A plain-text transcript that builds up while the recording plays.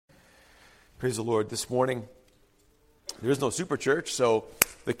Praise the Lord. This morning, there is no super church, so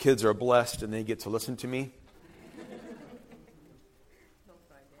the kids are blessed and they get to listen to me.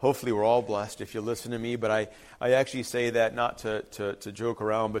 Hopefully we're all blessed if you listen to me, but I actually say that not to joke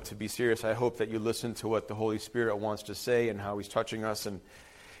around, but to be serious. I hope that you listen to what the Holy Spirit wants to say and how He's touching us. And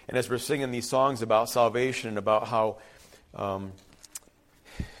as we're singing these songs about salvation and about how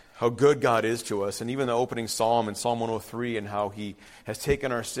good God is to us, and even the opening psalm in Psalm 103 and how He has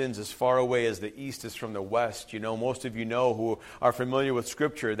taken our sins as far away as the east is from the west. You know, most of you know who are familiar with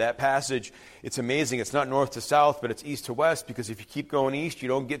Scripture, that passage, it's amazing. It's not north to south, but it's east to west, because if you keep going east, you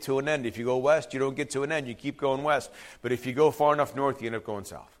don't get to an end. If you go west, you don't get to an end. You keep going west. But if you go far enough north, you end up going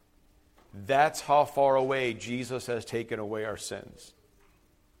south. That's how far away Jesus has taken away our sins.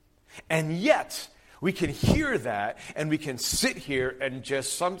 And yet, we can hear that, and we can sit here and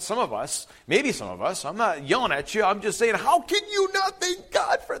just, some of us, maybe some of us, I'm not yelling at you, I'm just saying, how can you not thank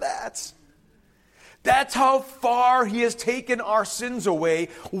God for that? That's how far He has taken our sins away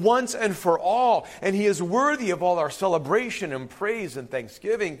once and for all. And He is worthy of all our celebration and praise and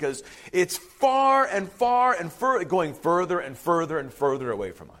thanksgiving, because it's far and far and going further and further and further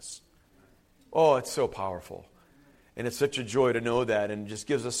away from us. Oh, it's so powerful. And it's such a joy to know that, and it just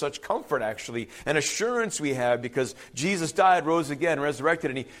gives us such comfort, actually, and assurance we have, because Jesus died, rose again,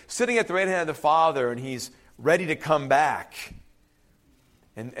 resurrected, and He's sitting at the right hand of the Father, and He's ready to come back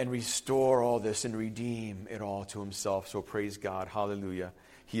and restore all this and redeem it all to Himself. So praise God. Hallelujah.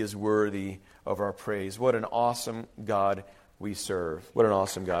 He is worthy of our praise. What an awesome God we serve. What an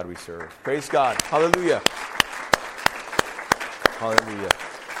awesome God we serve. Praise God. Hallelujah. Hallelujah.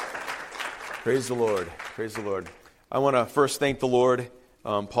 Praise the Lord. Praise the Lord. I want to first thank the Lord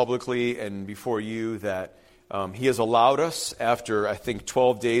publicly and before you that He has allowed us, after, I think,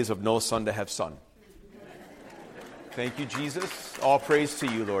 12 days of no sun, to have sun. Thank you, Jesus. All praise to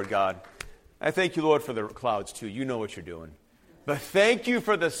you, Lord God. I thank you, Lord, for the clouds, too. You know what you're doing. But thank you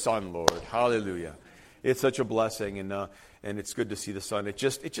for the sun, Lord. Hallelujah. It's such a blessing, and it's good to see the sun. It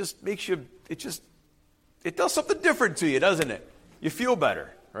just makes you, it does something different to you, doesn't it? You feel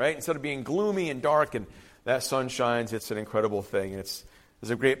better, right? Instead of being gloomy and dark, and that sun shines, it's an incredible thing. There's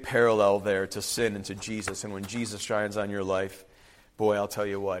a great parallel there to sin and to Jesus. And when Jesus shines on your life, boy, I'll tell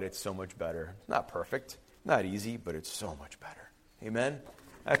you what, it's so much better. Not perfect, not easy, but it's so much better. Amen?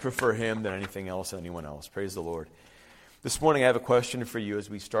 I prefer Him than anything else and anyone else. Praise the Lord. This morning I have a question for you as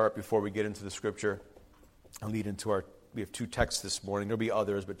we start, before we get into the Scripture. I'll lead into we have two texts this morning. There'll be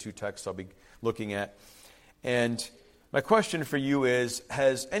others, but two texts I'll be looking at. And my question for you is,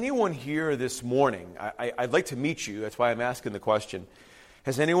 has anyone here this morning, I'd like to meet you, that's why I'm asking the question,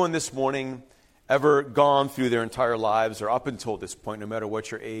 has anyone this morning ever gone through their entire lives, or up until this point, no matter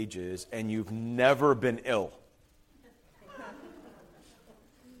what your age is, and you've never been ill?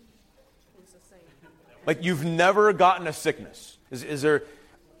 Like, you've never gotten a sickness. Is there...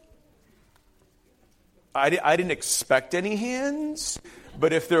 I didn't expect any hands,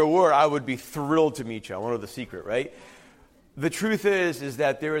 but if there were, I would be thrilled to meet you. I want to know the secret, right? The truth is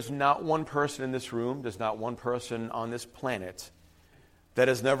that there is not one person in this room, there's not one person on this planet that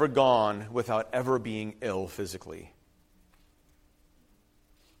has never gone without ever being ill physically.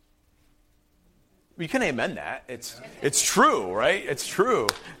 You can amen that. It's true, right? It's true,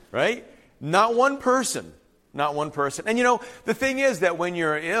 right? Not one person. Not one person. And you know, the thing is that when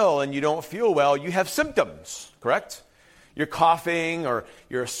you're ill and you don't feel well, you have symptoms, correct? You're coughing, or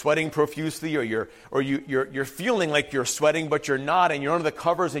you're sweating profusely, or you're feeling like you're sweating, but you're not, and you're under the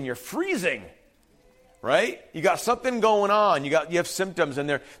covers and you're freezing, right? You got something going on. You have symptoms, and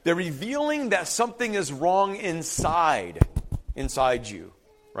they're revealing that something is wrong inside you,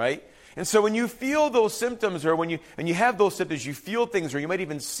 right? And so when you feel those symptoms, or when you have those symptoms, you feel things, or you might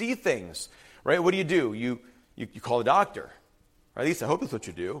even see things, right? What do? You call a doctor, or at least I hope that's what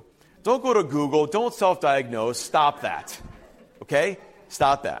you do. Don't go to Google. Don't self-diagnose. Stop that. Okay?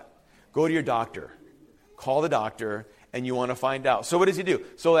 Stop that. Go to your doctor. Call the doctor, and you want to find out. So what does he do?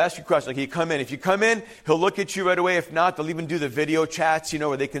 So he'll ask you questions. Like, you come in. If you come in, he'll look at you right away. If not, they'll even do the video chats,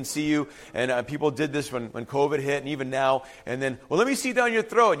 where they can see you. And people did this when COVID hit, and even now. And then, well, let me see down your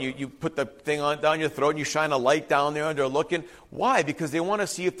throat. And you put the thing down your throat, and you shine a light down there, and they're looking. Why? Because they want to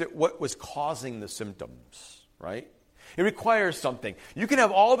see what was causing the symptoms, right? It requires something. You can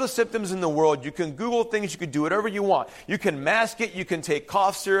have all the symptoms in the world. You can Google things. You can do whatever you want. You can mask it. You can take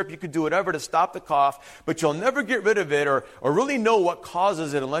cough syrup. You can do whatever to stop the cough. But you'll never get rid of it or really know what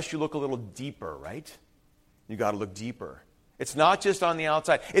causes it unless you look a little deeper, right? You got to look deeper. It's not just on the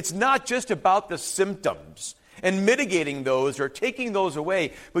outside. It's not just about the symptoms. and mitigating those or taking those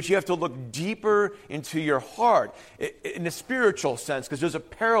away, but you have to look deeper into your heart in a spiritual sense, because there's a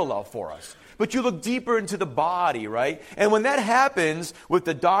parallel for us. But you look deeper into the body, right? And when that happens with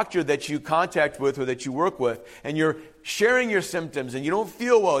the doctor that you contact with or that you work with, and you're sharing your symptoms and you don't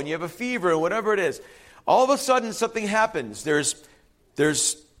feel well and you have a fever or whatever it is, all of a sudden something happens. There's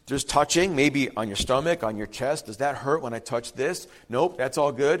touching, maybe on your stomach, on your chest. Does that hurt when I touch this? Nope, that's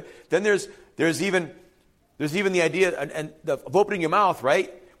all good. Then there's even the idea of opening your mouth,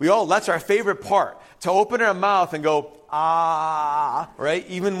 right? That's our favorite part, to open our mouth and go, ah, right?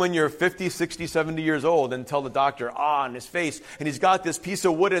 Even when you're 50, 60, 70 years old, and tell the doctor, ah, in his face, and he's got this piece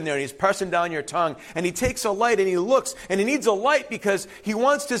of wood in there, and he's pressing down your tongue, and he takes a light, and he looks, and he needs a light because he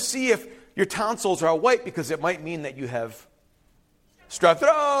wants to see if your tonsils are white, because it might mean that you have strep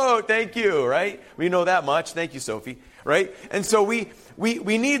throat. Thank you, right? We know that much. Thank you, Sophie, right? And so we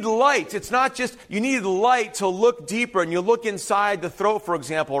need light. It's not just, you need light to look deeper, and you look inside the throat, for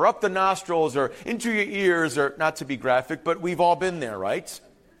example, or up the nostrils, or into your ears, or not to be graphic, but we've all been there, right?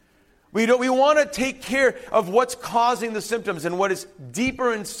 We want to take care of what's causing the symptoms and what is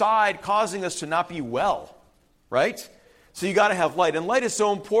deeper inside causing us to not be well, right? So you got to have light. And light is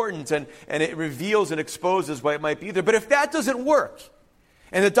so important, and it reveals and exposes what might be there. But if that doesn't work,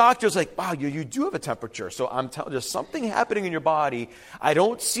 and the doctor's like, wow, you do have a temperature. So I'm telling you, there's something happening in your body. I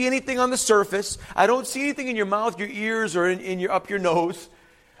don't see anything on the surface. I don't see anything in your mouth, your ears, or up your nose.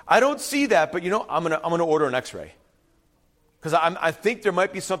 I don't see that, but I'm gonna order an x-ray. Because I think there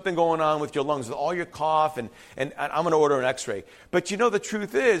might be something going on with your lungs, with all your cough, and I'm going to order an x-ray. But the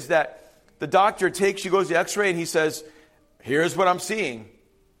truth is that the doctor goes to the x-ray, and he says, here's what I'm seeing.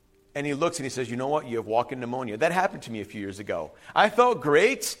 And he looks and he says, you know what? You have walk-in pneumonia. That happened to me a few years ago. I felt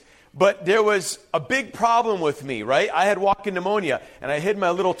great, but there was a big problem with me, right? I had walk-in pneumonia, and I hid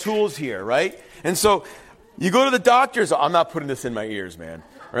my little tools here, right? And so you go to the doctor's. I'm not putting this in my ears, man,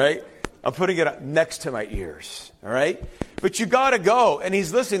 right? I'm putting it up next to my ears, all right? But you got to go. And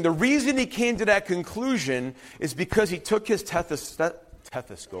he's listening. The reason he came to that conclusion is because he took his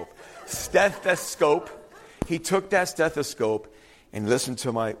stethoscope. He took that stethoscope and listened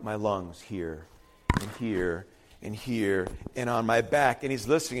to my lungs here and here and here and on my back. And he's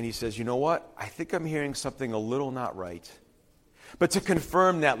listening, and he says, you know what? I think I'm hearing something a little not right. But to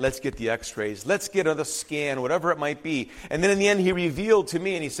confirm that, let's get the x-rays. Let's get another scan, whatever it might be. And then in the end, he revealed to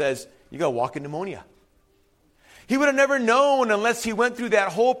me, and he says, you got walk-in pneumonia. He would have never known unless he went through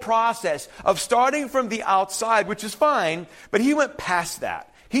that whole process of starting from the outside, which is fine, but he went past that.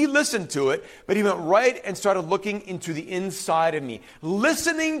 He listened to it, but he went right and started looking into the inside of me,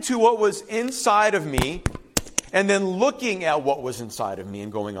 listening to what was inside of me, and then looking at what was inside of me and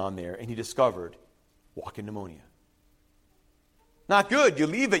going on there. And he discovered walk-in pneumonia. Not good. You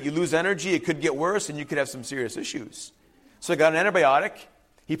leave it, you lose energy, it could get worse, and you could have some serious issues. So I got an antibiotic.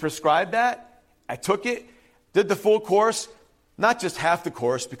 He prescribed that. I took it, did the full course. Not just half the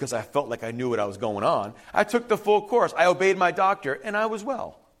course because I felt like I knew what I was going on. I took the full course. I obeyed my doctor, and I was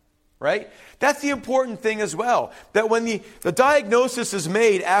well. Right? That's the important thing as well. That when the diagnosis is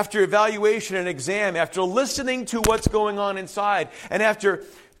made after evaluation and exam, after listening to what's going on inside, and after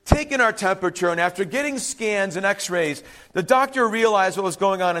taking our temperature, and after getting scans and x-rays, the doctor realized what was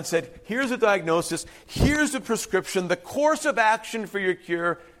going on and said, here's the diagnosis, here's the prescription, the course of action for your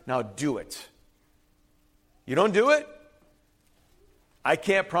cure, now do it. You don't do it? I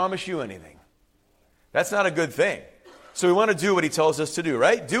can't promise you anything. That's not a good thing. So we want to do what he tells us to do,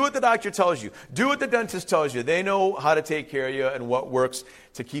 right? Do what the doctor tells you. Do what the dentist tells you. They know how to take care of you and what works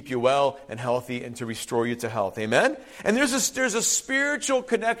to keep you well and healthy and to restore you to health. Amen? And there's a spiritual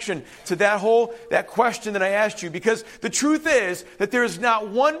connection to that question that I asked you, because the truth is that there is not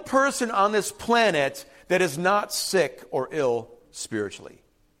one person on this planet that is not sick or ill spiritually.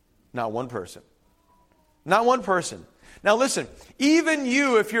 Not one person. Not one person. Now listen, even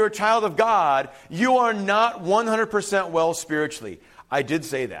you, if you're a child of God, you are not 100% well spiritually. I did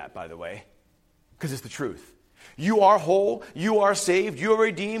say that, by the way, because it's the truth. You are whole, you are saved, you are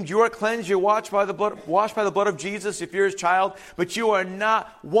redeemed, you are cleansed, you're washed by the blood of Jesus if you're his child, but you are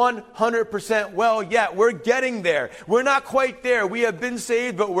not 100% well yet. We're getting there. We're not quite there. We have been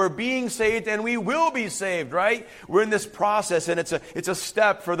saved, but we're being saved, and we will be saved, right? We're in this process, and it's a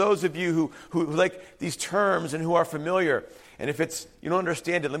step for those of you who like these terms and who are familiar. And if you don't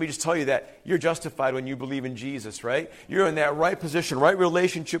understand it, let me just tell you that you're justified when you believe in Jesus, right? You're in that right position, right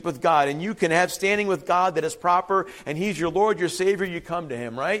relationship with God, and you can have standing with God that is proper, and he's your Lord, your Savior, you come to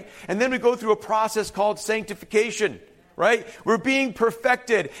him, right? And then we go through a process called sanctification, right? We're being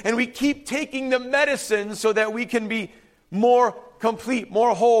perfected, and we keep taking the medicine so that we can be more complete,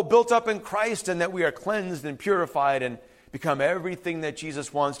 more whole, built up in Christ, and that we are cleansed and purified and become everything that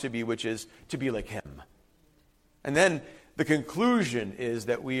Jesus wants to be, which is to be like him. And then the conclusion is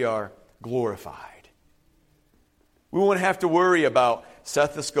that we are glorified. We won't have to worry about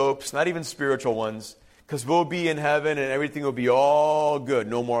stethoscopes, not even spiritual ones, because we'll be in heaven and everything will be all good.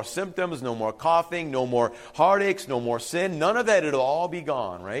 No more symptoms, no more coughing, no more heartaches, no more sin. None of that. It'll all be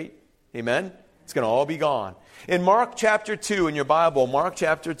gone, right? Amen? It's going to all be gone. In Mark chapter 2, in your Bible, Mark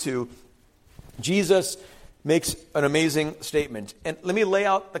chapter 2, Jesus makes an amazing statement. And let me lay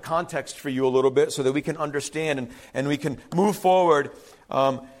out the context for you a little bit so that we can understand and we can move forward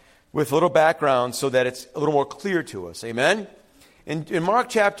with a little background so that it's a little more clear to us. Amen? In Mark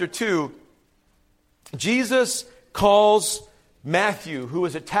chapter 2, Jesus calls Matthew, who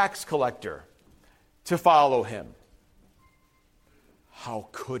is a tax collector, to follow him. How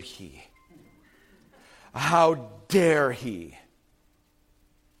could he? How dare he?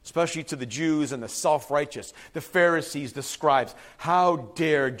 Especially to the Jews and the self-righteous, the Pharisees, the scribes. How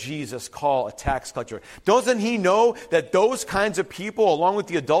dare Jesus call a tax collector? Doesn't he know that those kinds of people, along with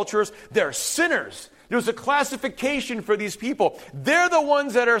the adulterers, they're sinners? There's a classification for these people. They're the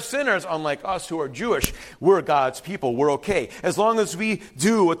ones that are sinners, unlike us who are Jewish. We're God's people. We're okay. As long as we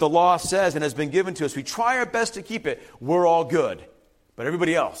do what the law says and has been given to us, we try our best to keep it, we're all good. But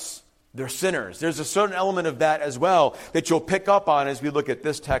everybody else, they're sinners. There's a certain element of that as well that you'll pick up on as we look at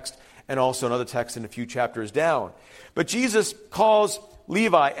this text and also another text in a few chapters down. But Jesus calls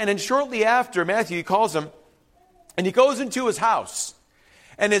Levi, and then shortly after, Matthew, he calls him, and he goes into his house.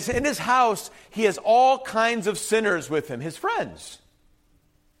 And in his house, he has all kinds of sinners with him, his friends.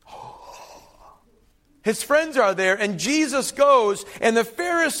 His friends are there, and Jesus goes, and the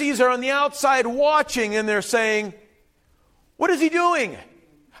Pharisees are on the outside watching, and they're saying, what is he doing?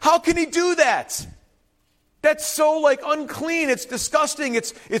 How can he do that? That's so unclean. It's disgusting.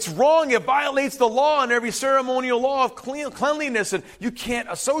 It's wrong. It violates the law and every ceremonial law of cleanliness, and you can't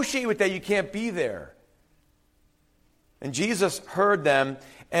associate with that. You can't be there. And Jesus heard them,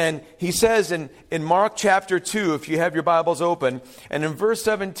 and he says in Mark chapter 2, if you have your Bibles open, and in verse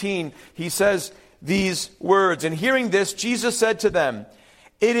 17, he says these words, and hearing this, Jesus said to them,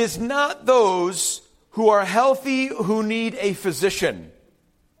 it is not those who are healthy who need a physician,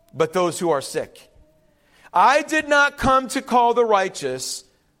 but those who are sick. I did not come to call the righteous,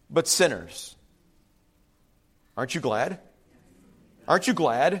 but sinners. Aren't you glad? Aren't you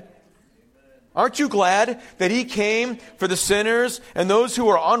glad? Aren't you glad that he came for the sinners and those who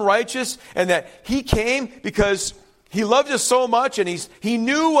are unrighteous, and that he came because he loved us so much, and he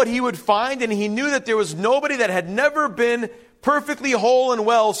knew what he would find, and he knew that there was nobody that had never been perfectly whole and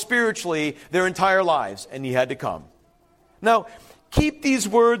well spiritually their entire lives, and he had to come. Now, keep these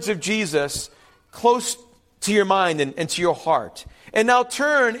words of Jesus close to your mind and to your heart. And now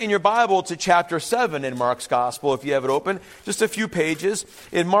turn in your Bible to chapter 7 in Mark's Gospel, if you have it open. Just a few pages.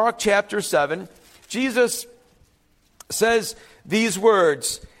 In Mark chapter 7, Jesus says these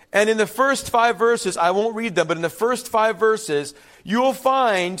words. And in the first 5 verses, I won't read them, but in the first 5 verses, you'll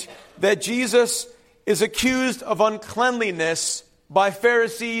find that Jesus is accused of uncleanliness by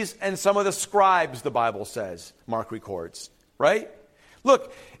Pharisees and some of the scribes, the Bible says, Mark records. Right?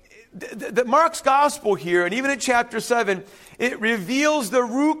 Look, the Mark's gospel here, and even in chapter 7, it reveals the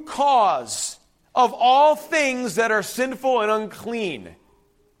root cause of all things that are sinful and unclean.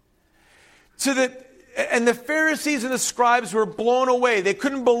 And the Pharisees and the scribes were blown away. They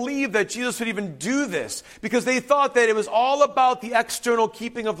couldn't believe that Jesus would even do this, because they thought that it was all about the external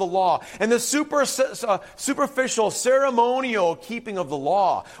keeping of the law and the superficial ceremonial keeping of the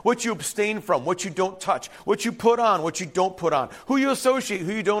law. What you abstain from, what you don't touch, what you put on, what you don't put on, who you associate,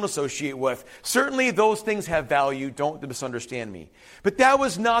 who you don't associate with. Certainly those things have value. Don't misunderstand me. But that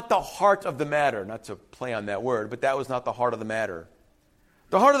was not the heart of the matter. Not to play on that word, but that was not the heart of the matter.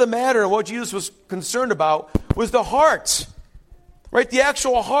 The heart of the matter, and what Jesus was concerned about, was the heart. Right? The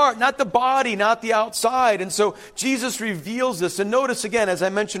actual heart, not the body, not the outside. And so Jesus reveals this. And notice again, as I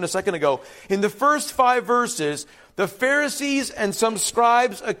mentioned a second ago, in the first 5 verses, the Pharisees and some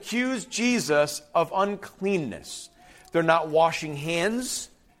scribes accused Jesus of uncleanness. They're not washing hands.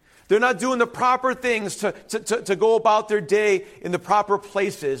 They're not doing the proper things to go about their day in the proper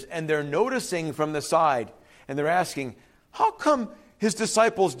places. And they're noticing from the side, and they're asking, how come his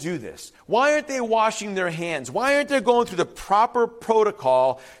disciples do this? Why aren't they washing their hands? Why aren't they going through the proper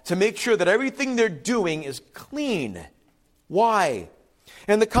protocol to make sure that everything they're doing is clean? Why?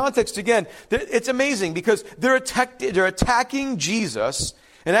 And the context, again, it's amazing because they're attacking Jesus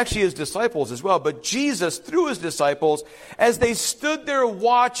And actually his disciples as well. But Jesus, through his disciples, as they stood there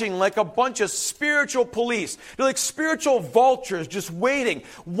watching like a bunch of spiritual police, they're like spiritual vultures just waiting,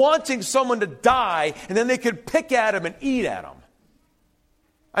 wanting someone to die, and then they could pick at him and eat at him.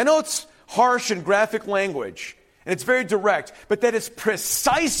 I know it's harsh and graphic language, and it's very direct, but that is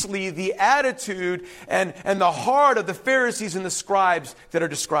precisely the attitude and the heart of the Pharisees and the scribes that are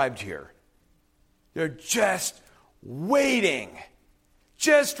described here. They're just waiting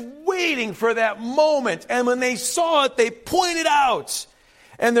for that moment. And when they saw it, they pointed out.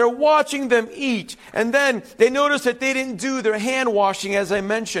 And they're watching them eat. And then they noticed that they didn't do their hand washing, as I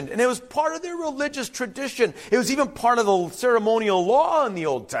mentioned. And it was part of their religious tradition. It was even part of the ceremonial law in the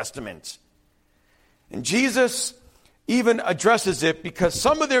Old Testament. And Jesus even addresses it because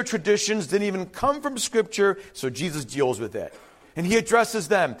some of their traditions didn't even come from Scripture, so Jesus deals with it. And he addresses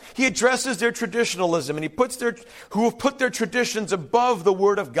them. He addresses their traditionalism, and who have put their traditions above the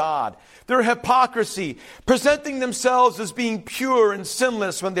Word of God. Their hypocrisy, presenting themselves as being pure and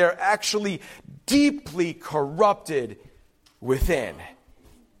sinless when they're actually deeply corrupted within.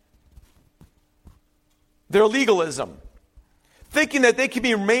 Their legalism, thinking that they can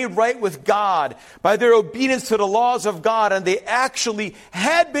be made right with God by their obedience to the laws of God, and they actually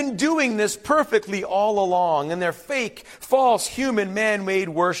had been doing this perfectly all along, and their fake, false, human, man-made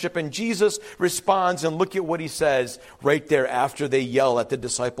worship. And Jesus responds, and look at what he says right there after they yell at the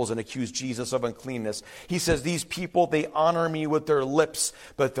disciples and accuse Jesus of uncleanness. He says, "These people, they honor me with their lips,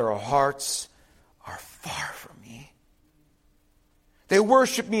 but their hearts are far from me. They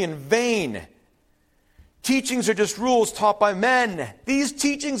worship me in vain. Teachings are just rules taught by men." These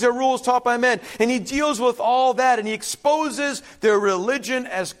teachings are rules taught by men. And he deals with all that, and he exposes their religion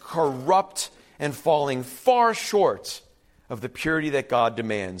as corrupt and falling far short of the purity that God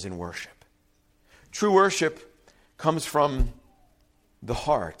demands in worship. True worship comes from the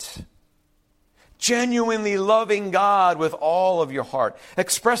heart. Genuinely loving God with all of your heart.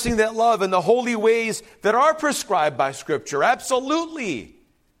 Expressing that love in the holy ways that are prescribed by Scripture. Absolutely.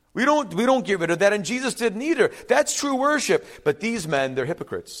 We don't get rid of that, and Jesus didn't either. That's true worship. But these men, they're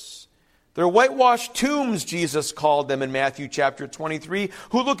hypocrites. They're whitewashed tombs, Jesus called them in Matthew chapter 23,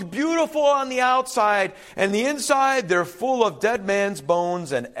 who look beautiful on the outside, and the inside, they're full of dead man's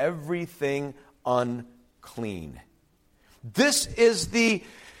bones and everything unclean. This is the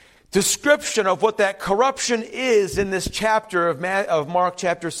description of what that corruption is in this chapter of Mark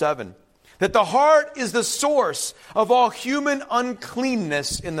chapter 7. That the heart is the source of all human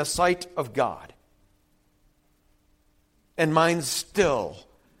uncleanness in the sight of God. And mine still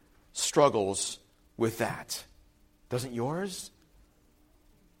struggles with that. Doesn't yours?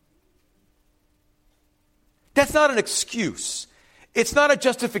 That's not an excuse. It's not a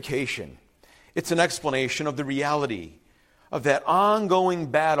justification. It's an explanation of the reality of that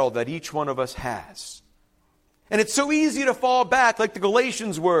ongoing battle that each one of us has. And it's so easy to fall back like the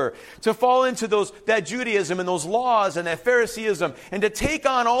Galatians were, to fall into that Judaism and those laws and that Phariseeism, and to take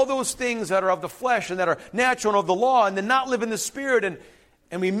on all those things that are of the flesh and that are natural and of the law, and then not live in the Spirit,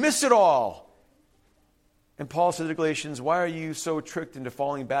 and we miss it all. And Paul said to the Galatians, why are you so tricked into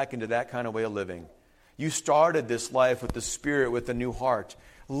falling back into that kind of way of living? You started this life with the Spirit, with a new heart.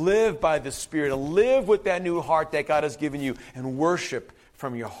 Live by the Spirit, live with that new heart that God has given you, and worship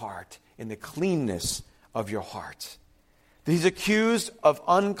from your heart in the cleanness of your heart. He's accused of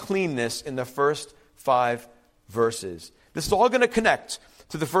uncleanness in the first 5 verses. This is all going to connect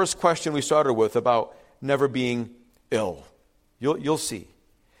to the first question we started with about never being ill. You'll see.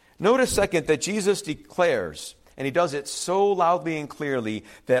 Notice, second, that Jesus declares, and he does it so loudly and clearly,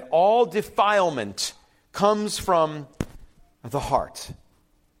 that all defilement comes from the heart,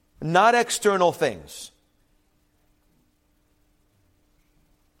 not external things.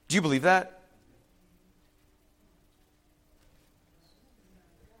 Do you believe that?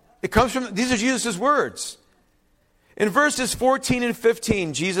 It comes from, these are Jesus' words. In verses 14 and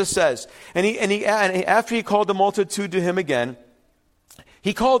 15, Jesus says, and after he called the multitude to him again,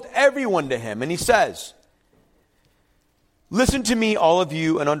 he called everyone to him, and he says, "Listen to me, all of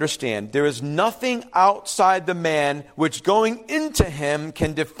you, and understand. There is nothing outside the man which going into him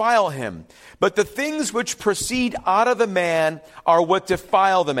can defile him. But the things which proceed out of the man are what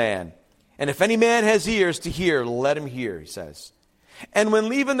defile the man. And if any man has ears to hear, let him hear," he says. And when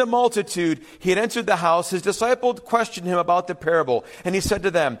leaving the multitude, he had entered the house. His disciples questioned him about the parable. And he said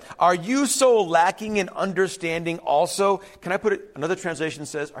to them, "Are you so lacking in understanding also?" Can I put it, another translation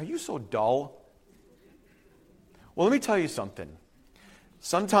says, "Are you so dull?" Well, let me tell you something.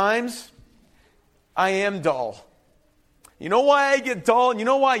 Sometimes I am dull. You know why I get dull? And you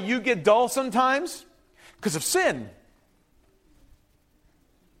know why you get dull sometimes? Because of sin.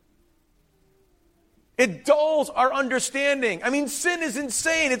 It dulls our understanding. I mean, sin is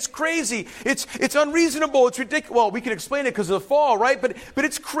insane. It's crazy. It's unreasonable. It's ridiculous. Well, we can explain it because of the fall, right? But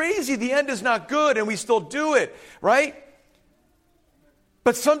it's crazy. The end is not good, and we still do it, right?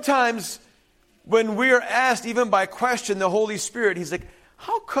 But sometimes when we are asked, even by question, the Holy Spirit, He's like,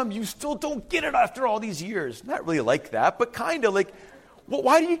 how come you still don't get it after all these years? Not really like that, but kind of like, well,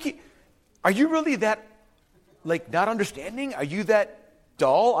 why do you keep... Are you really that, like, not understanding? Are you that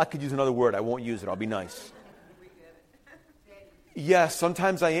dull? I could use another word. I won't use it. I'll be nice. Yes,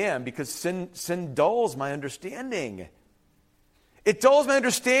 sometimes I am, because sin dulls my understanding. It dulls my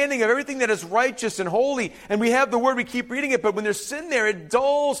understanding of everything that is righteous and holy. And we have the word, we keep reading it, but when there's sin there, it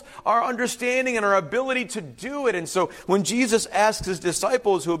dulls our understanding and our ability to do it. And so when Jesus asks his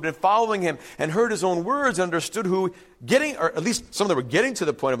disciples who have been following him and heard his own words, understood or at least some of them were getting to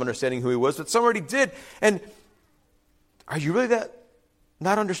the point of understanding who he was, but some already did. And are you really that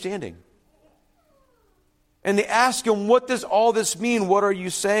not understanding? And they ask him, what does all this mean? What are you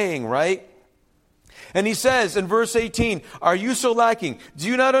saying, right? And he says in verse 18, are you so lacking? Do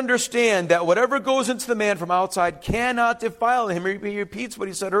you not understand that whatever goes into the man from outside cannot defile him? He repeats what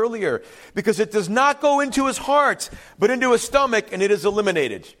he said earlier. Because it does not go into his heart, but into his stomach, and it is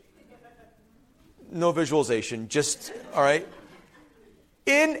eliminated. No visualization, just, all right?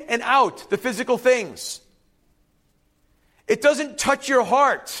 In and out, the physical things. It doesn't touch your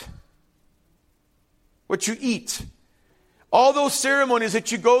heart, what you eat. All those ceremonies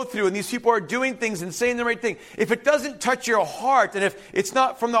that you go through, and these people are doing things and saying the right thing. If it doesn't touch your heart, and if it's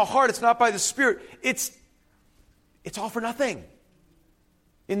not from the heart, it's not by the Spirit, it's all for nothing.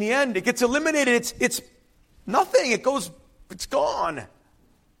 In the end, it gets eliminated. It's nothing. It's gone.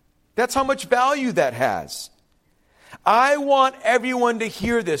 That's how much value that has. I want everyone to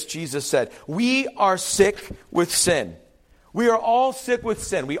hear this, Jesus said. We are sick with sin. We are all sick with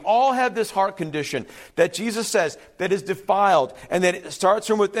sin. We all have this heart condition that Jesus says that is defiled and that it starts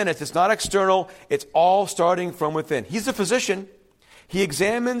from within us. It's not external. It's all starting from within. He's a physician. He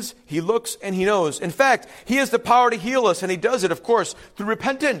examines, he looks, and he knows. In fact, he has the power to heal us, and he does it, of course, through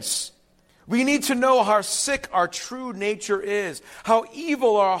repentance. We need to know how sick our true nature is, how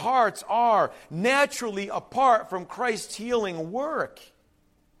evil our hearts are, naturally apart from Christ's healing work.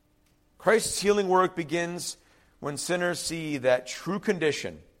 Christ's healing work begins when sinners see that true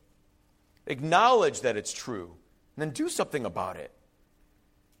condition, acknowledge that it's true, and then do something about it.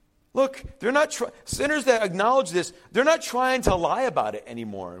 Look, sinners that acknowledge this, they're not trying to lie about it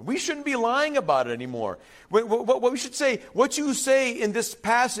anymore. We shouldn't be lying about it anymore. What we should say, what you say in this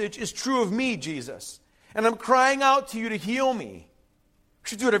passage is true of me, Jesus. And I'm crying out to you to heal me. We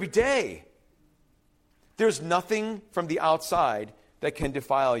should do it every day. There's nothing from the outside that can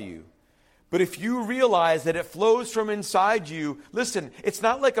defile you. But if you realize that it flows from inside you, listen, it's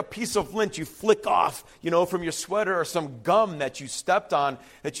not like a piece of lint you flick off, from your sweater, or some gum that you stepped on,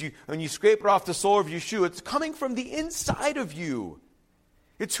 when you scrape it off the sole of your shoe. It's coming from the inside of you.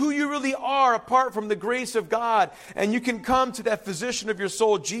 It's who you really are apart from the grace of God. And you can come to that physician of your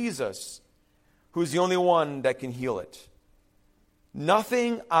soul, Jesus, who's the only one that can heal it.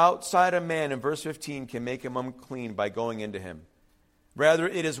 Nothing outside a man, in verse 15, can make him unclean by going into him. Rather,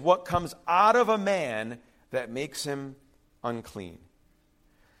 it is what comes out of a man that makes him unclean.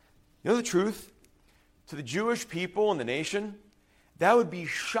 You know the truth? To the Jewish people and the nation, that would be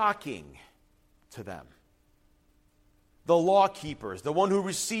shocking to them. The law keepers, the one who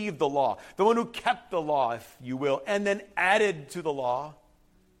received the law, the one who kept the law, if you will, and then added to the law,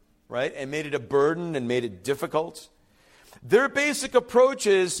 right? And made it a burden and made it difficult. Their basic approach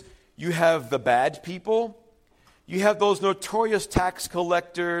is, you have the bad people. You have those notorious tax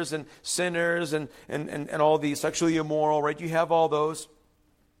collectors and sinners and all the sexually immoral, right? You have all those.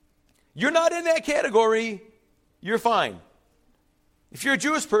 You're not in that category. You're fine. If you're a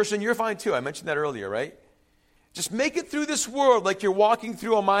Jewish person, you're fine too. I mentioned that earlier, right? Just make it through this world like you're walking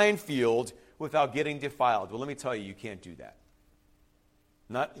through a minefield without getting defiled. Well, let me tell you, you can't do that.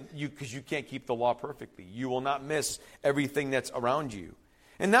 Not you, because you can't keep the law perfectly. You will not miss everything that's around you.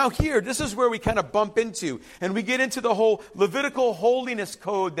 And now here, this is where we kind of bump into, and we get into the whole Levitical holiness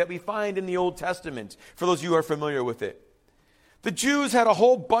code that we find in the Old Testament, for those of you who are familiar with it. The Jews had a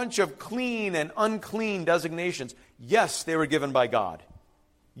whole bunch of clean and unclean designations. Yes, they were given by God.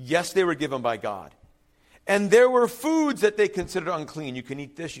 Yes, they were given by God. And there were foods that they considered unclean. You can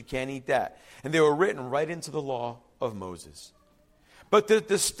eat this, you can't eat that. And they were written right into the law of Moses. But the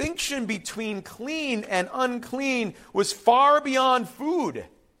distinction between clean and unclean was far beyond food,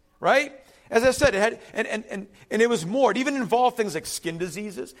 right? As I said, it had, and it was more. It even involved things like skin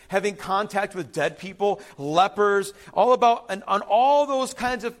diseases, having contact with dead people, lepers, all about, and on all those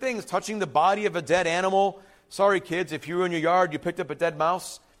kinds of things, touching the body of a dead animal. Sorry, kids, if you were in your yard, you picked up a dead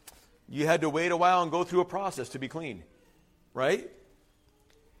mouse, you had to wait a while and go through a process to be clean, right?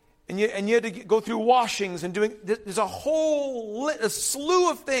 And you had to go through washings and doing, there's a slew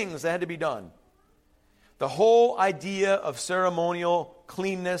of things that had to be done. The whole idea of ceremonial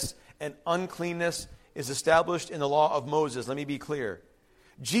cleanness and uncleanness is established in the law of Moses. Let me be clear.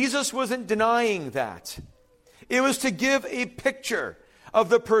 Jesus wasn't denying that. It was to give a picture of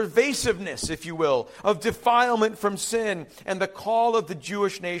the pervasiveness, if you will, of defilement from sin and the call of the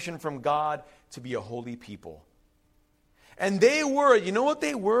Jewish nation from God to be a holy people. And they were, you know what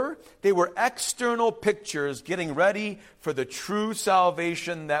they were? They were external pictures getting ready for the true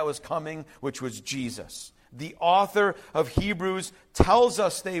salvation that was coming, which was Jesus. The author of Hebrews tells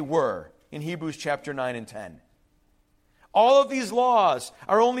us they were in Hebrews chapter 9 and 10. All of these laws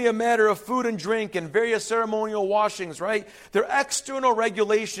are only a matter of food and drink and various ceremonial washings, right? They're external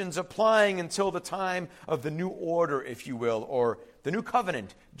regulations applying until the time of the new order, if you will, or the new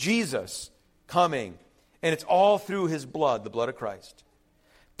covenant, Jesus coming. And it's all through his blood, the blood of Christ.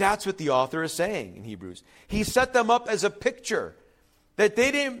 That's what the author is saying in Hebrews. He set them up as a picture that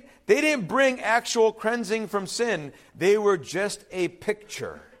they didn't bring actual cleansing from sin. They were just a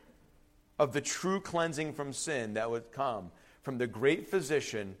picture of the true cleansing from sin that would come from the great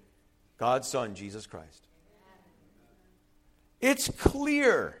physician, God's Son, Jesus Christ. It's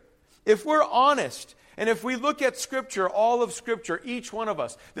clear. If we're honest, and if we look at Scripture, all of Scripture, each one of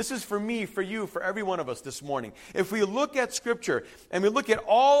us, this is for me, for you, for every one of us this morning. If we look at Scripture and we look at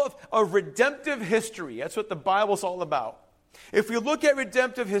all of redemptive history, that's what the Bible's all about. If we look at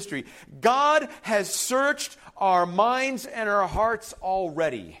redemptive history, God has searched our minds and our hearts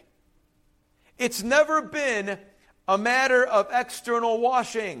already. It's never been a matter of external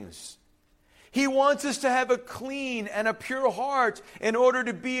washings. He wants us to have a clean and a pure heart in order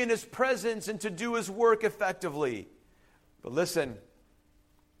to be in his presence and to do his work effectively. But listen,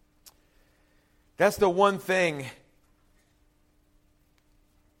 that's the one thing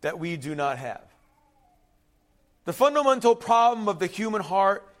that we do not have. The fundamental problem of the human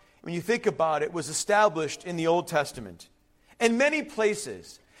heart, when you think about it, was established in the Old Testament in many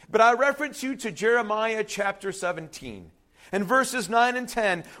places. But I reference you to Jeremiah chapter 17 and verses 9 and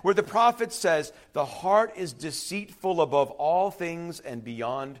 10, where the prophet says, the heart is deceitful above all things and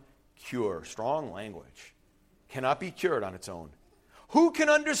beyond cure. Strong language. Cannot be cured on its own. Who can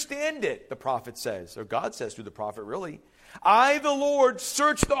understand it, the prophet says, or God says through the prophet, really. I, the Lord,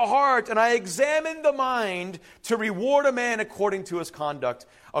 search the heart, and I examine the mind to reward a man according to his conduct,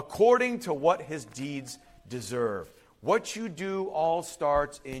 according to what his deeds deserve. What you do all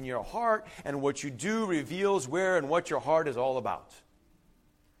starts in your heart, and what you do reveals where and what your heart is all about.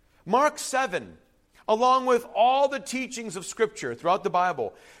 Mark 7, along with all the teachings of Scripture throughout the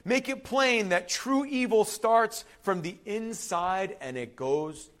Bible, make it plain that true evil starts from the inside and it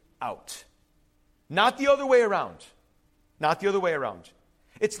goes out. Not the other way around. Not the other way around.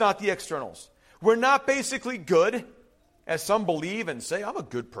 It's not the externals. We're not basically good, as some believe and say, I'm a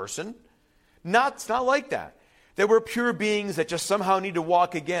good person. It's not like that. That we're pure beings that just somehow need to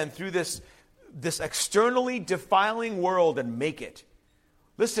walk again through this externally defiling world and make it.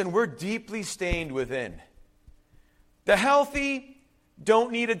 Listen, we're deeply stained within. The healthy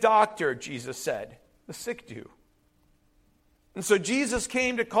don't need a doctor, Jesus said. The sick do. And so Jesus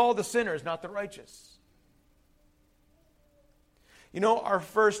came to call the sinners, not the righteous. You know, our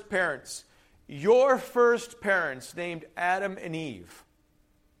first parents, your first parents named Adam and Eve.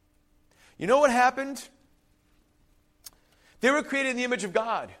 You know what happened? They were created in the image of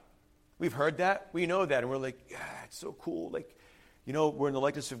God. We've heard that. We know that. And we're like, yeah, it's so cool. Like, you know, we're in the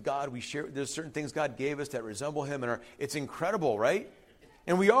likeness of God. There's certain things God gave us that resemble him. And it's incredible, right?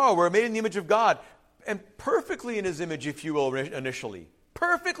 And we're made in the image of God. And perfectly in his image, if you will, initially.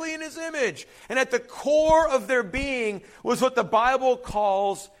 Perfectly in his image. And at the core of their being was what the Bible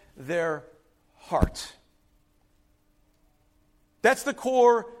calls their heart. That's the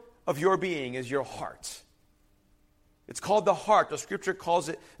core of your being, is your heart. It's called the heart. The Scripture calls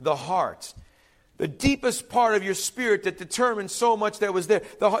it the heart. The deepest part of your spirit that determines so much that was there.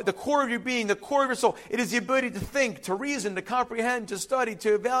 The core of your being, the core of your soul. It is the ability to think, to reason, to comprehend, to study,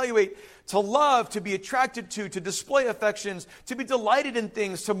 to evaluate, to love, to be attracted to display affections, to be delighted in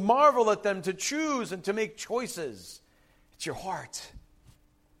things, to marvel at them, to choose and to make choices. It's your heart.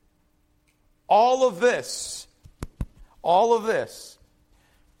 All of this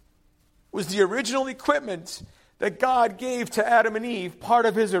was the original equipment that God gave to Adam and Eve, part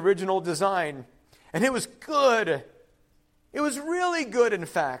of his original design. And it was good. It was really good, in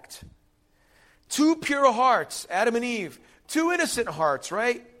fact. Two pure hearts, Adam and Eve. Two innocent hearts,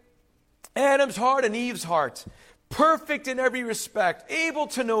 right? Adam's heart and Eve's heart. Perfect in every respect. Able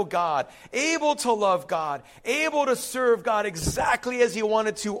to know God. Able to love God. Able to serve God exactly as he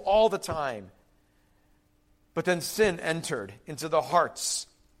wanted to all the time. But then sin entered into the hearts,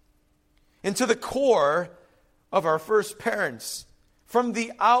 into the core of our first parents. From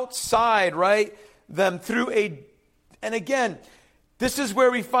the outside, right? Them through and again, this is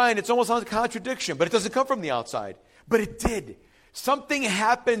where we find it's almost like a contradiction, but it doesn't come from the outside. But it did. Something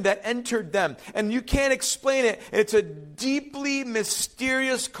happened that entered them, and you can't explain it. It's a deeply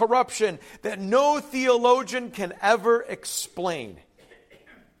mysterious corruption that no theologian can ever explain.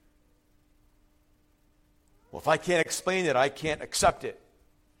 Well, if I can't explain it, I can't accept it.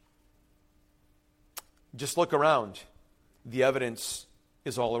 Just look around. The evidence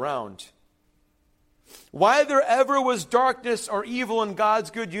is all around. Why there ever was darkness or evil in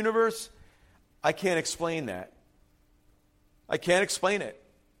God's good universe, I can't explain that. I can't explain it.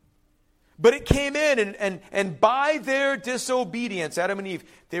 But it came in, and by their disobedience, Adam and Eve,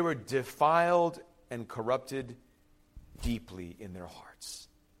 they were defiled and corrupted deeply in their hearts.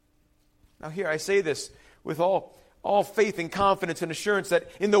 Now here, I say this with all faith and confidence and assurance that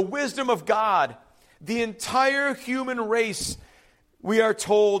in the wisdom of God, the entire human race, we are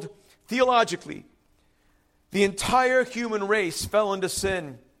told theologically, the entire human race fell into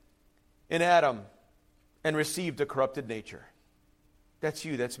sin in Adam and received a corrupted nature. That's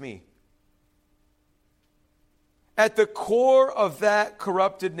you, that's me. At the core of that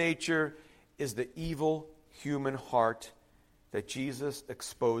corrupted nature is the evil human heart that Jesus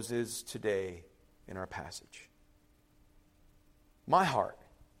exposes today in our passage. My heart.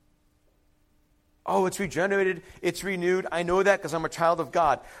 Oh, it's regenerated, it's renewed. I know that because I'm a child of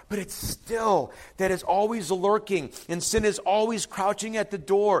God. But it's still that is always lurking, and sin is always crouching at the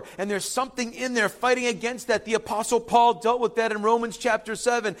door. And there's something in there fighting against that. The Apostle Paul dealt with that in Romans chapter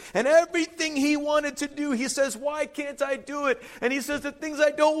 7. And everything he wanted to do, he says, why can't I do it? And he says, the things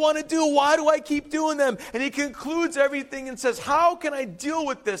I don't want to do, why do I keep doing them? And he concludes everything and says, how can I deal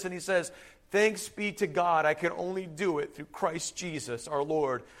with this? And he says, thanks be to God, I can only do it through Christ Jesus, our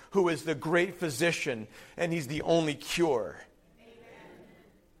Lord, who is the great physician, and he's the only cure.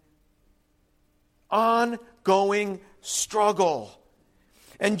 Amen. Ongoing struggle.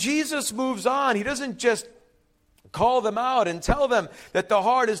 And Jesus moves on. He doesn't just call them out and tell them that the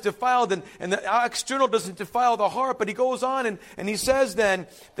heart is defiled and the external doesn't defile the heart, but he goes on and he says then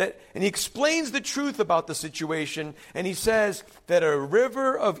that, and he explains the truth about the situation, and he says that a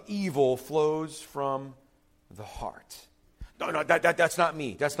river of evil flows from the heart. No, that's not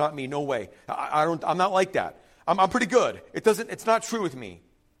me. That's not me. No way. I'm not like that. I'm pretty good. It's not true with me.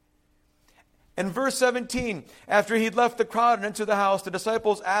 In verse 17, after he'd left the crowd and entered the house, the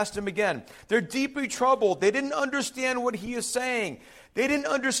disciples asked him again. They're deeply troubled. They didn't understand what he is saying. They didn't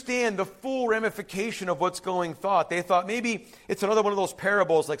understand the full ramification of what's going on. They thought maybe it's another one of those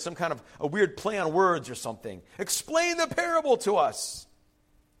parables, like some kind of a weird play on words or something. Explain the parable to us.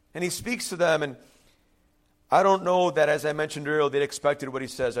 And he speaks to them, and I don't know that, as I mentioned earlier, they'd expected what he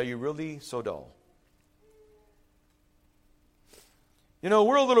says. Are you really so dull? You know,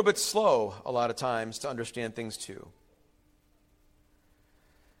 we're a little bit slow a lot of times to understand things too.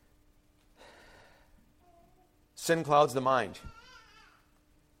 Sin clouds the mind.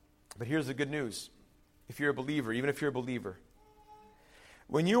 But here's the good news. If you're a believer, even if you're a believer,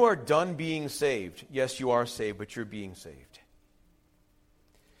 when you are done being saved, yes, you are saved, but you're being saved.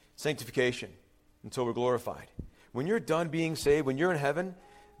 Sanctification, until we're glorified. When you're done being saved, when you're in heaven,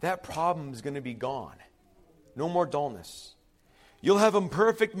 that problem is going to be gone. No more dullness. You'll have a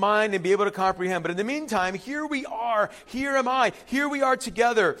perfect mind and be able to comprehend. But in the meantime, here we are. Here am I. Here we are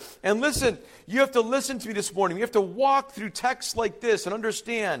together. And listen, you have to listen to me this morning. You have to walk through texts like this and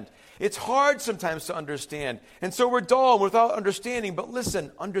understand. It's hard sometimes to understand. And so we're dull without understanding. But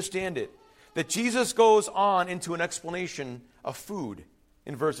listen, understand it. That Jesus goes on into an explanation of food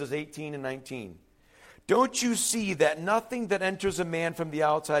in verses 18 and 19. Don't you see that nothing that enters a man from the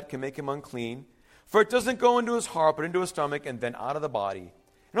outside can make him unclean? For it doesn't go into his heart, but into his stomach, and then out of the body.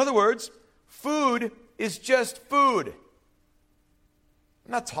 In other words, food is just food.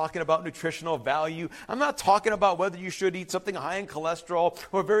 I'm not talking about nutritional value. I'm not talking about whether you should eat something high in cholesterol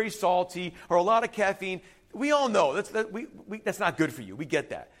or very salty or a lot of caffeine. We all know that's not good for you. We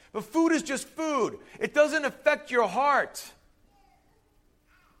get that. But food is just food. It doesn't affect your heart.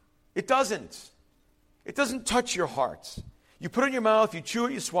 It doesn't. It doesn't touch your heart. You put it in your mouth, you chew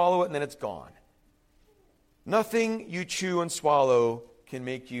it, you swallow it, and then it's gone. Nothing you chew and swallow can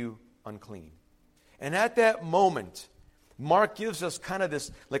make you unclean. And at that moment, Mark gives us kind of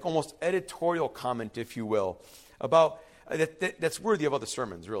this, like almost editorial comment, if you will, about that's worthy of other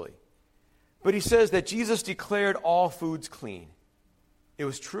sermons, really. But he says that Jesus declared all foods clean. It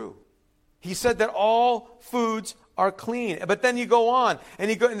was true. He said that all foods are clean. But then you go on,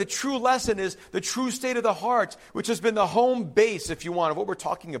 and the true lesson is the true state of the heart, which has been the home base, if you want, of what we're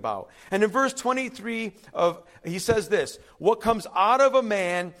talking about. And in verse 23, he says this, what comes out of a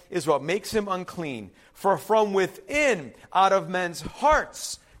man is what makes him unclean. For from within, out of men's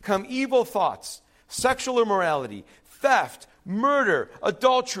hearts, come evil thoughts, sexual immorality, theft, murder,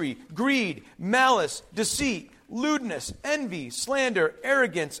 adultery, greed, malice, deceit, lewdness, envy, slander,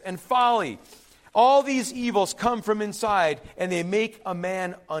 arrogance, and folly. All these evils come from inside, and they make a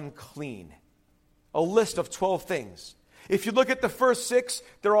man unclean. A list of 12 things. If you look at the first 6,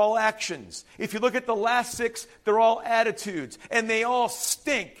 they're all actions. If you look at the last 6, they're all attitudes. And they all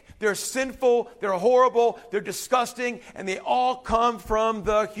stink. They're sinful, they're horrible, they're disgusting, and they all come from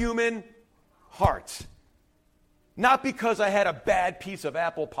the human heart. Not because I had a bad piece of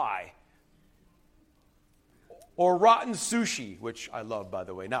apple pie. Or rotten sushi, which I love, by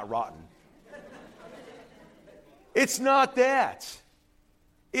the way, not rotten. It's not that.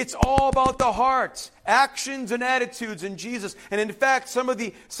 It's all about the heart, actions and attitudes in Jesus. And in fact, some of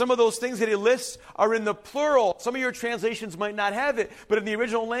those things that he lists are in the plural. Some of your translations might not have it, but in the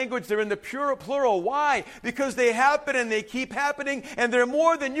original language, they're in the pure plural. Why? Because they happen and they keep happening, and they're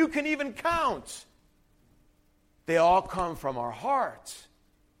more than you can even count. They all come from our heart.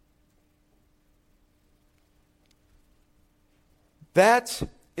 That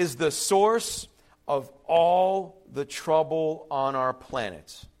is the source of all the trouble on our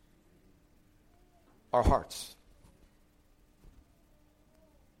planet. Our hearts.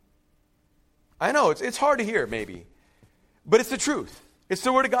 I know, it's hard to hear, maybe. But it's the truth. It's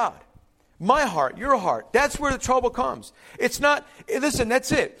the Word of God. My heart, your heart. That's where the trouble comes. It's not, listen,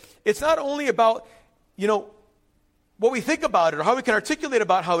 that's it. It's not only about, what we think about it or how we can articulate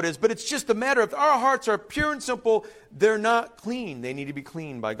about how it is, but it's just a matter of our hearts are pure and simple. They're not clean. They need to be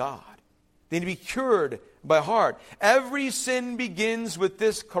cleaned by God. They need to be cured by heart. Every sin begins with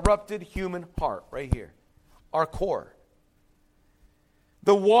this corrupted human heart right here, our core.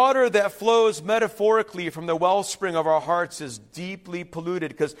 The water that flows metaphorically from the wellspring of our hearts is deeply polluted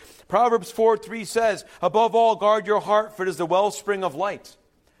because Proverbs 4:3 says, above all, guard your heart, for it is the wellspring of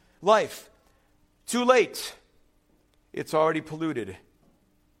life. Too late. It's already polluted.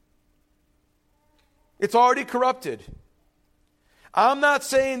 It's already corrupted. I'm not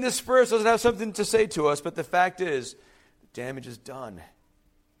saying this verse doesn't have something to say to us, but the fact is, the damage is done.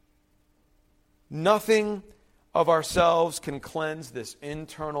 Nothing of ourselves can cleanse this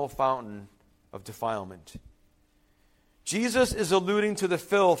internal fountain of defilement. Jesus is alluding to the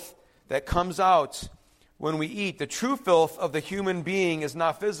filth that comes out when we eat. The true filth of the human being is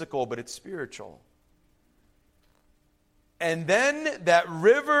not physical, but it's spiritual. And then that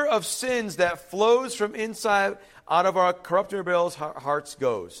river of sins that flows from inside out of our corrupt and rebellious hearts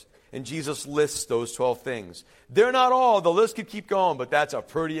goes. And Jesus lists those 12 things. They're not all. The list could keep going, but that's a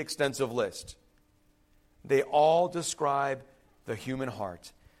pretty extensive list. They all describe the human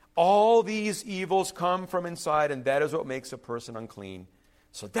heart. All these evils come from inside, and that is what makes a person unclean.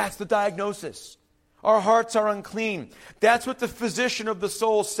 So that's the diagnosis. Our hearts are unclean. That's what the physician of the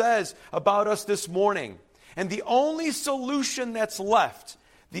soul says about us this morning. And the only solution that's left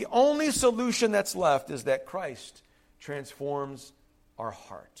is that Christ transforms our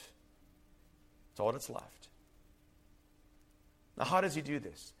heart. That's all that's left. Now, how does he do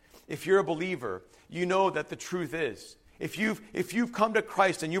this? If you're a believer, you know that the truth is, if you've come to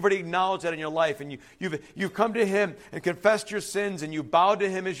Christ and you've already acknowledged that in your life and you've come to him and confessed your sins and you bowed to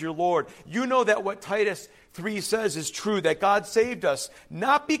him as your Lord, you know that what Titus 3 says is true, that God saved us,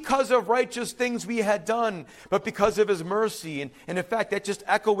 not because of righteous things we had done, but because of his mercy. And in fact, that's just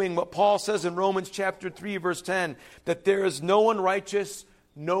echoing what Paul says in Romans chapter 3, verse 10, that there is no one righteous,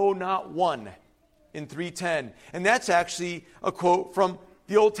 no, not one, in 3:10. And that's actually a quote from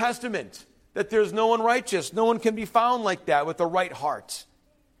the Old Testament, that there's no one righteous. No one can be found like that with a right heart.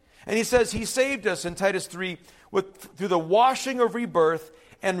 And he says he saved us in Titus 3 through the washing of rebirth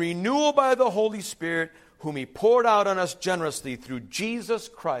and renewal by the Holy Spirit, whom he poured out on us generously through Jesus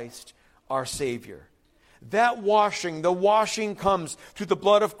Christ, our Savior. That washing, the washing comes through the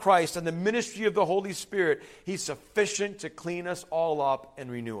blood of Christ and the ministry of the Holy Spirit. He's sufficient to clean us all up and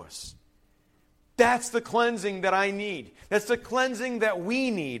renew us. That's the cleansing that I need. That's the cleansing that we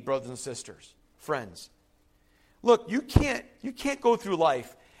need, brothers and sisters, friends. Look, you can't go through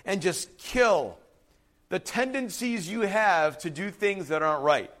life and just kill the tendencies you have to do things that aren't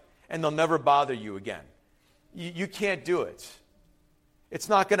right, and they'll never bother you again. You can't do it. It's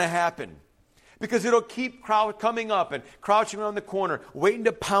not going to happen. Because it'll keep coming up and crouching around the corner, waiting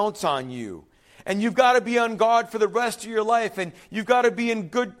to pounce on you. And you've got to be on guard for the rest of your life. And you've got to be in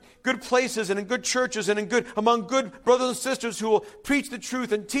good places and in good churches and among good brothers and sisters who will preach the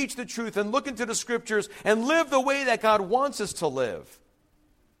truth and teach the truth and look into the scriptures and live the way that God wants us to live.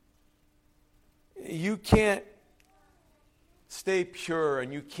 You can't stay pure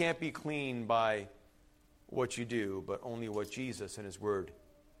and you can't be clean by what you do, but only what Jesus and His Word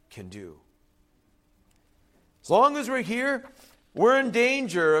can do. As long as we're here, we're in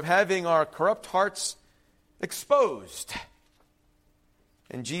danger of having our corrupt hearts exposed.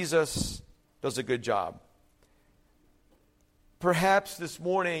 And Jesus does a good job. Perhaps this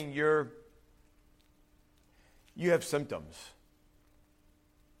morning you have symptoms.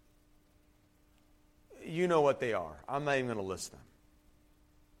 You know what they are. I'm not even going to list them.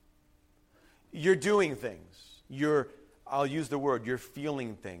 You're doing things. I'll use the word, you're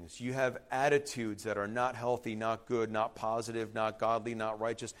feeling things. You have attitudes that are not healthy, not good, not positive, not godly, not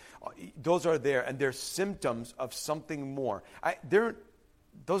righteous. Those are there, and they're symptoms of something more.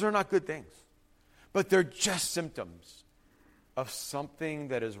 Those are not good things. But they're just symptoms of something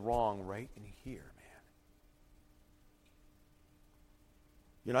that is wrong right in here, man.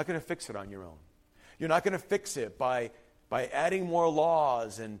 You're not going to fix it on your own. You're not going to fix it by adding more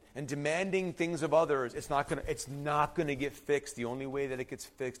laws and demanding things of others. It's not going to get fixed. The only way that it gets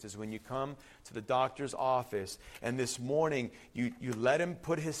fixed is when you come to the doctor's office and this morning you let him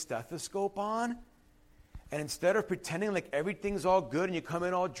put his stethoscope on, and instead of pretending like everything's all good and you come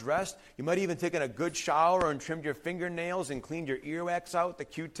in all dressed, you might even taken a good shower and trimmed your fingernails and cleaned your earwax out, the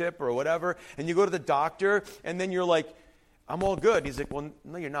Q-tip or whatever, and you go to the doctor and then you're like, I'm all good. He's like, well,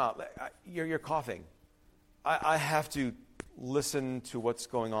 no, you're not. You're coughing. I have to listen to what's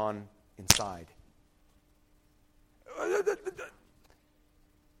going on inside.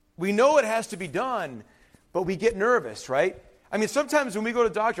 We know it has to be done, but we get nervous, right? I mean, sometimes when we go to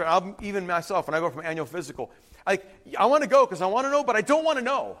the doctor, even myself, when I go for my annual physical, I want to go because I want to know, but I don't want to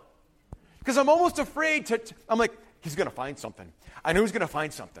know. Because I'm almost afraid I'm like, he's going to find something. I know he's going to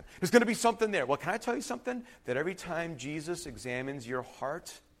find something. There's going to be something there. Well, can I tell you something? That every time Jesus examines your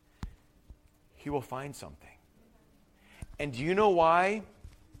heart, He will find something. And do you know why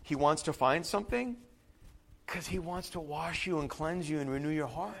He wants to find something? Because He wants to wash you and cleanse you and renew your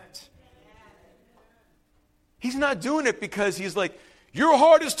heart. He's not doing it because He's like, your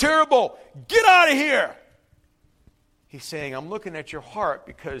heart is terrible. Get out of here. He's saying, I'm looking at your heart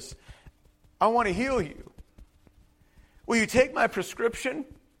because I want to heal you. Will you take my prescription?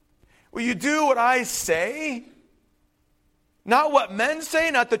 Will you do what I say? Not what men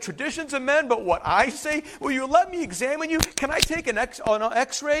say, not the traditions of men, but what I say. Will you let me examine you? Can I take an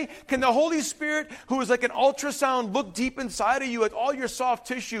X-ray? Can the Holy Spirit, who is like an ultrasound, look deep inside of you at all your soft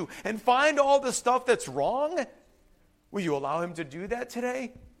tissue and find all the stuff that's wrong? Will you allow Him to do that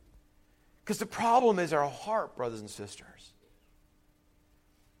today? Because the problem is our heart, brothers and sisters.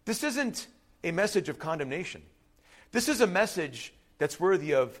 This isn't a message of condemnation. This is a message that's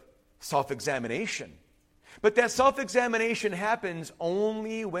worthy of self-examination. But that self-examination happens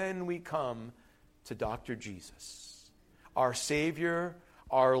only when we come to Dr. Jesus, our Savior,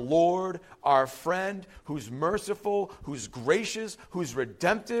 our Lord, our friend, who's merciful, who's gracious, who's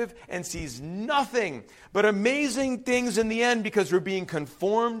redemptive, and sees nothing but amazing things in the end because we're being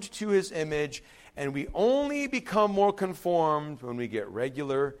conformed to His image, and we only become more conformed when we get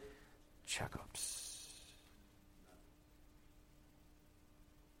regular checkups.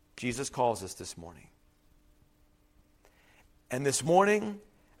 Jesus calls us this morning. And this morning,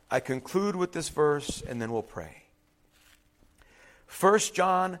 I conclude with this verse, and then we'll pray. 1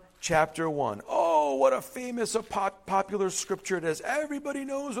 John chapter 1. Oh, what a famous, popular scripture it is. Everybody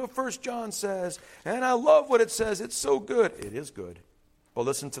knows what 1 John says, and I love what it says. It's so good. It is good. But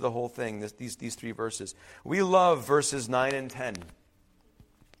listen to the whole thing, these three verses. We love verses 9 and 10.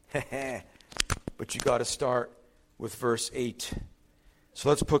 But you got to start with verse 8. So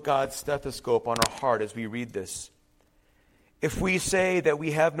let's put God's stethoscope on our heart as we read this. If we say that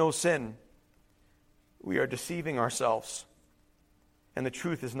we have no sin, we are deceiving ourselves, and the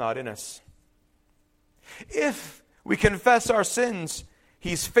truth is not in us. If we confess our sins,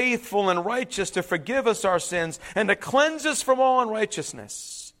 He's faithful and righteous to forgive us our sins and to cleanse us from all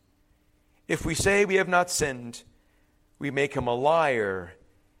unrighteousness. If we say we have not sinned, we make Him a liar,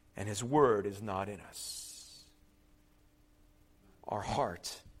 and His word is not in us. Our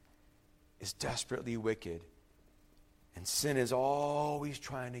heart is desperately wicked, and sin is always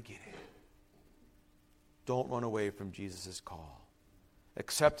trying to get in. Don't run away from Jesus' call.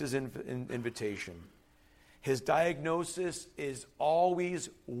 Accept his invitation. His diagnosis is always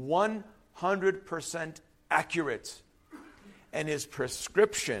 100% accurate. And his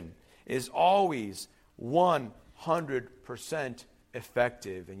prescription is always 100%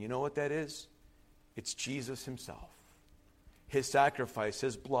 effective. And you know what that is? It's Jesus himself. His sacrifice,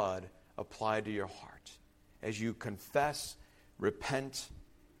 his blood applied to your heart. As you confess, repent,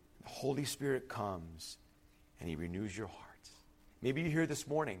 the Holy Spirit comes and he renews your heart. Maybe you're here this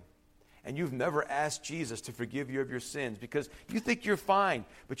morning and you've never asked Jesus to forgive you of your sins because you think you're fine.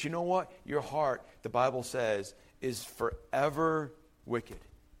 But you know what? Your heart, the Bible says, is forever wicked.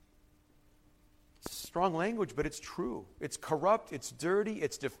 It's strong language, but it's true. It's corrupt, it's dirty,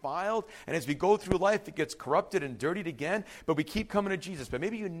 it's defiled. And as we go through life, it gets corrupted and dirtied again. But we keep coming to Jesus. But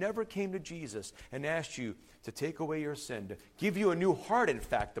maybe you never came to Jesus and asked you to take away your sin, to give you a new heart, in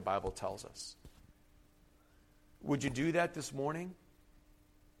fact, the Bible tells us. Would you do that this morning?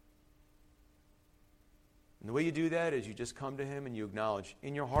 And the way you do that is you just come to him and you acknowledge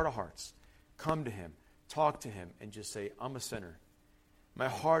in your heart of hearts, come to him, talk to him, and just say, I'm a sinner. My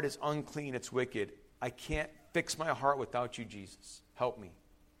heart is unclean, it's wicked. I can't fix my heart without you, Jesus. Help me.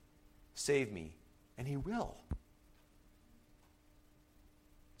 Save me. And he will.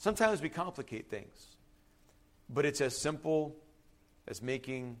 Sometimes we complicate things, but it's as simple as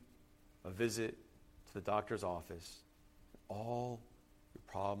making a visit to the doctor's office. All your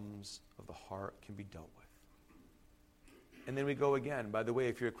problems of the heart can be dealt with. And then we go again. By the way,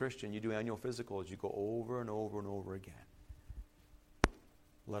 if you're a Christian, you do annual physicals. You go over and over and over again.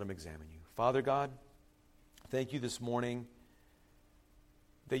 Let him examine you. Father God, thank you this morning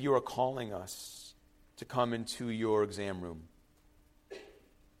that you are calling us to come into your exam room.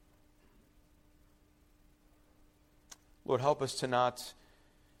 Lord, help us to not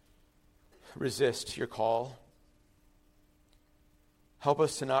resist your call. Help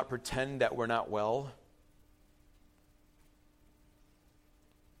us to not pretend that we're not well.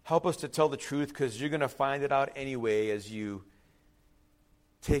 Help us to tell the truth because you're going to find it out anyway as you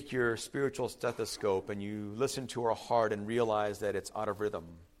take your spiritual stethoscope and you listen to our heart and realize that it's out of rhythm.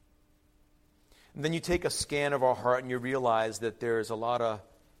 And then you take a scan of our heart and you realize that there's a lot of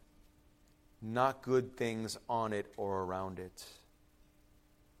not good things on it or around it.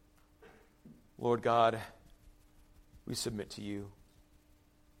 Lord God, we submit to you.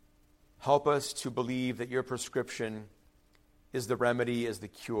 Help us to believe that your prescription is the remedy, is the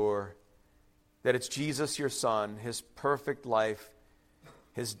cure, that it's Jesus, your Son, his perfect life,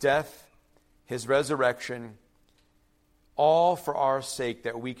 his death, his resurrection, all for our sake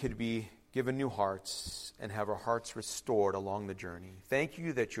that we could be given new hearts and have our hearts restored along the journey. Thank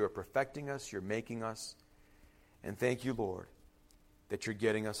you that you are perfecting us, you're making us, and thank you, Lord, that you're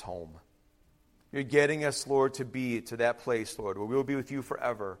getting us home. You're getting us, Lord, to be to that place, Lord, where we'll be with you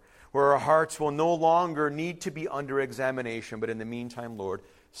forever, where our hearts will no longer need to be under examination, but in the meantime, Lord,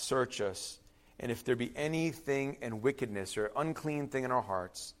 search us. And if there be anything in wickedness or unclean thing in our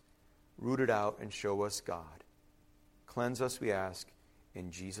hearts, root it out and show us God. Cleanse us, we ask,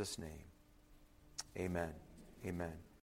 in Jesus' name. Amen. Amen.